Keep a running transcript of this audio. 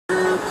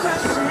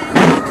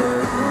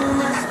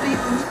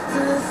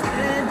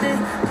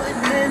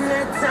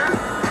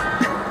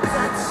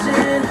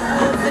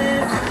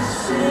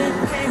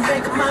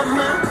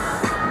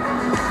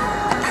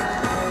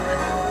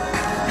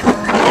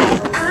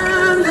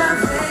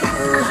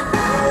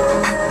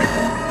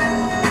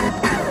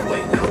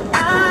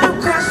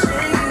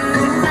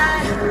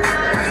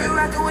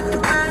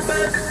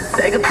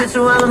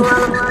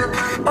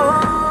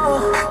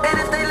Oh, and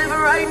if they live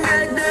right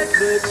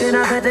next, then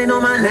I bet they know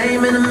my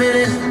name in a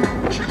minute.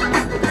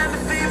 Let me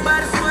feel your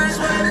body sweat.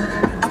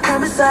 I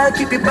promise I'll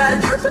keep your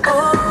body dripping.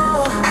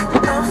 Oh,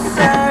 I'm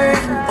sorry.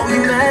 Oh,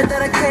 you mad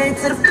that I came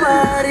to the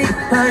party?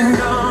 Like,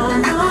 no,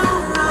 no,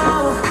 no.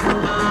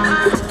 We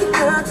took your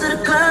girl to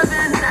the club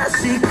and now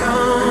she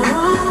gone.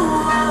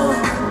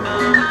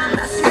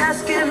 Now she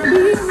asking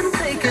me if I'm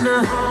taking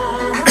her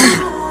home.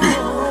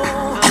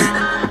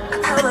 I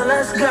told her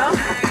let's go,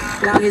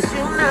 long as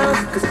you know,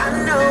 'cause I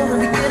know when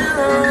we get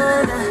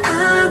alone,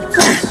 I'm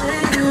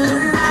touching you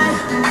tonight.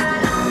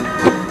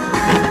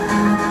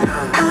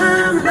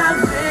 I'm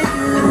loving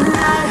you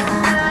tonight.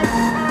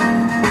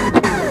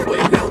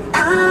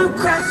 I'm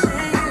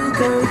crushing you,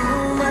 girl. You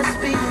must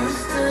be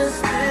used to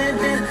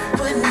spending,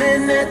 putting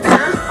in that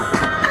time.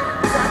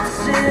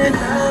 Touching,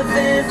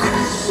 loving,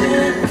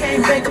 pushing,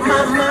 can't make up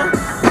my mind.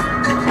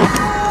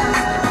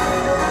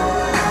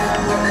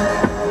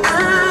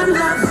 I'm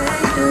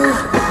loving you.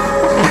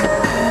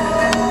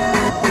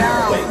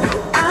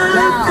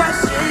 I'm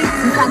crushing you.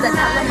 Sometimes I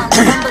tell him I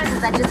love him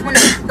because I just wanna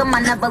fuck him. I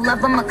never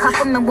love him, I cuff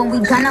him, and when we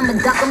done, I'ma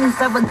duck him. He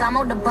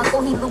Ferragamo, the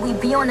buckle, he Louis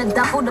V on the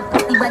duffel. The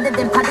pussy wetter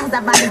than puddles, I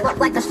ride his butt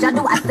like a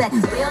shuttle. I said,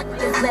 real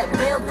is let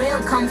real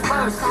come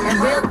first, and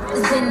real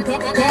is been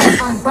bad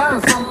from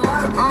birth.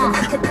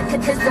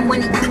 Kiss him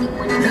when he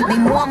made me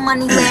more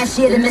money last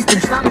year than Mr.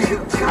 Drummond. You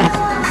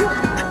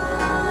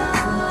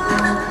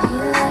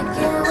like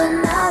it when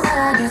I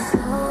ride it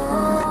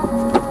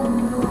slow.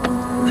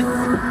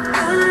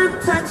 I'm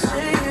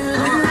touching you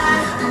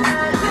tonight.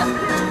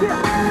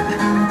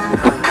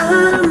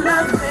 I'm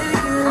loving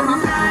you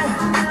tonight.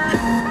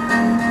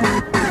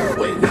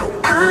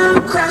 I'm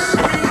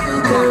crushing you,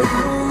 girl.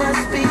 You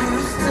must be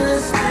used to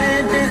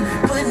spending,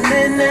 putting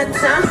in that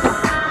time.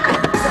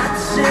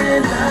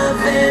 Touching,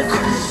 loving,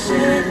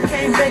 pushing,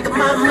 can't make up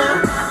my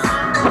mind.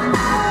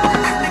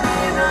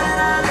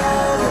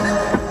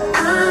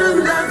 I'm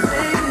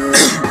loving you.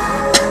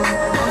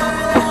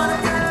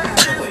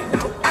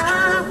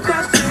 I'm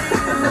crushing you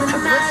What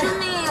tonight. you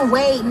mean?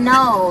 Wait,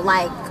 no,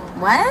 like,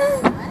 what?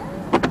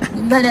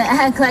 You better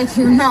act like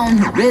you know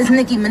Riz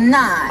Nicki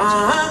Minaj.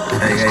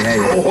 Hey.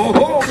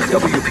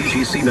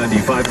 WPGC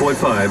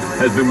 95.5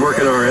 has been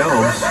working our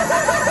elves,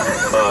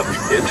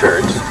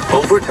 interns,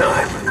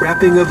 overtime,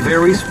 wrapping a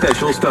very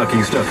special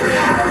stocking stuffer.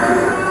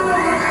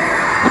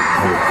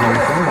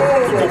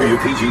 The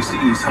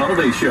WPGC's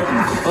holiday show,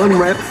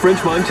 Unwrapped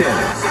French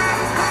Montana.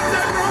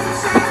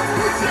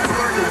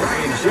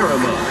 And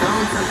Jeremiah.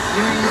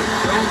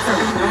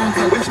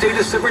 Wednesday,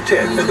 December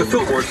 10th at the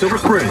Fillmore Silver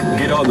Spring.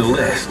 Get on the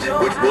list,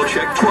 which we'll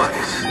check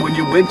twice when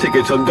you win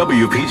tickets on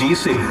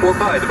WPGC or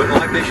buy them at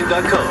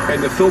LiveNation.com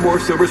and the Fillmore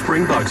Silver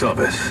Spring box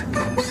office.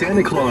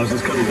 Santa Claus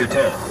is coming to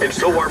town, and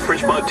so are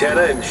French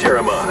Montana and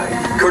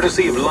Jeremiah,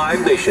 courtesy of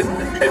Live Nation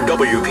and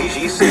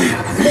WPGC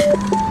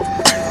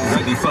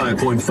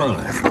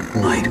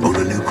 95.5. Might own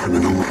a new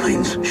Criminal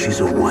Minds. She's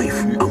a wife,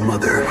 a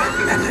mother,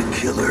 and a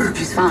killer.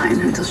 She's fine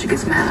until she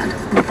gets mad.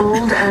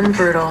 Bold and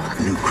brutal.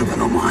 New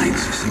Criminal Minds,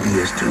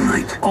 CBS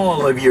tonight.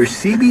 All of your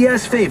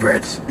CBS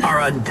favorites are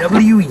on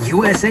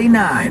WUSA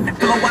 9.